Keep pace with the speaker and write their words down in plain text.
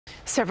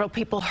Several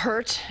people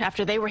hurt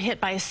after they were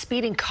hit by a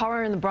speeding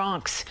car in the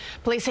Bronx.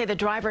 Police say the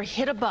driver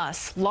hit a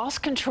bus,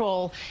 lost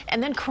control,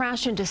 and then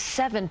crashed into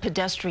 7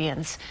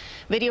 pedestrians.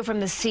 Video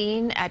from the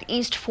scene at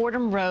East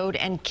Fordham Road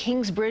and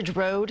Kingsbridge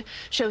Road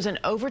shows an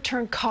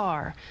overturned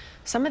car.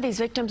 Some of these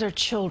victims are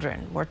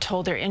children. We're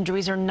told their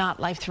injuries are not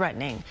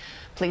life-threatening.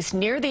 Police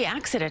near the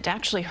accident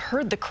actually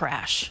heard the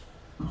crash.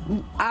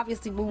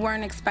 Obviously, we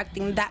weren't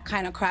expecting that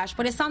kind of crash,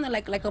 but it sounded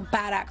like a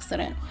bad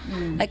accident,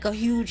 like a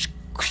huge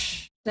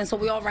whoosh. And so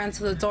we all ran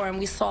to the door and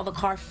we saw the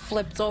car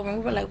flipped over and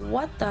we were like,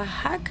 what the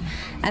heck?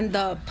 And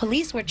the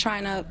police were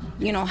trying to,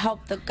 help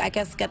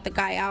get the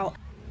guy out.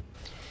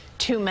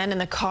 2 men in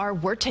the car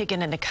were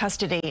taken into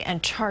custody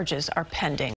and charges are pending.